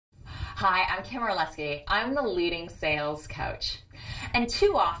Hi, I'm Kim Orleski. I'm the leading sales coach. And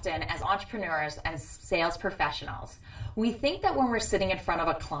too often, as entrepreneurs and sales professionals, we think that when we're sitting in front of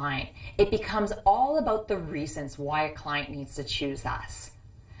a client, it becomes all about the reasons why a client needs to choose us.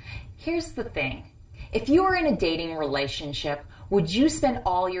 Here's the thing. If you were in a dating relationship, would you spend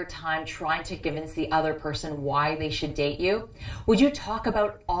all your time trying to convince the other person why they should date you? Would you talk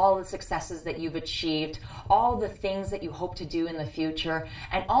about all the successes that you've achieved, all the things that you hope to do in the future,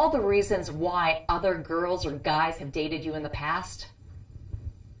 and all the reasons why other girls or guys have dated you in the past?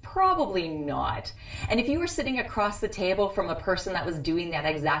 Probably not. And if you were sitting across the table from a person that was doing that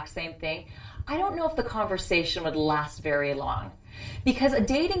exact same thing, I don't know if the conversation would last very long. Because a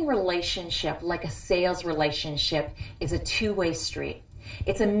dating relationship, like a sales relationship, is a two-way street.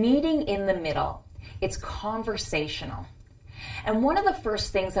 It's a meeting in the middle. It's conversational. And one of the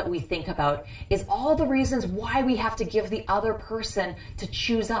first things that we think about is all the reasons why we have to give the other person to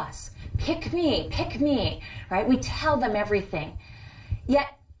choose us. Pick me, right? We tell them everything. Yet,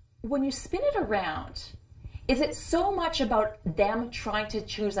 when you spin it around, is it so much about them trying to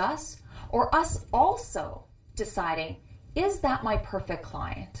choose us, or us also deciding, is that my perfect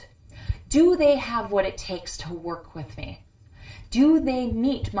client? Do they have what it takes to work with me? Do they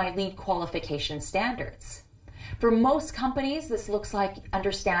meet my lead qualification standards? For most companies, this looks like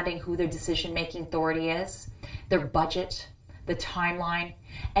understanding who their decision-making authority is, their budget, the timeline,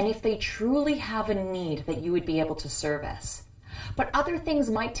 and if they truly have a need that you would be able to service. But other things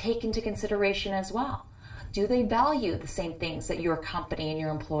might take into consideration as well. Do they value the same things that your company and your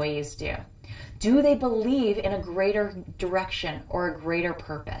employees do? Do they believe in a greater direction or a greater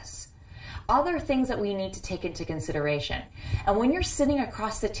purpose? Other things that we need to take into consideration. And when you're sitting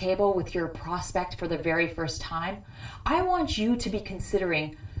across the table with your prospect for the very first time, I want you to be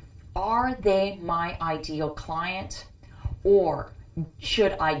considering, are they my ideal client? Or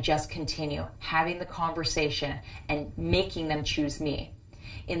should I just continue having the conversation and making them choose me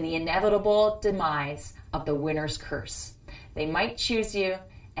in the inevitable demise of the winner's curse? They might choose you,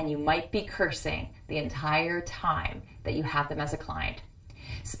 and you might be cursing the entire time that you have them as a client.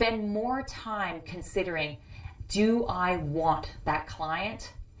 Spend more time considering, do I want that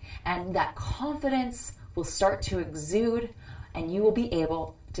client? And that confidence will start to exude, and you will be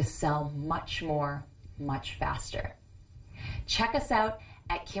able to sell much more, much faster. Check us out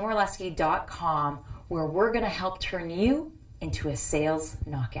at kimorleski.com, where we're going to help turn you into a sales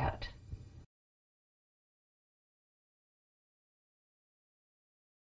knockout.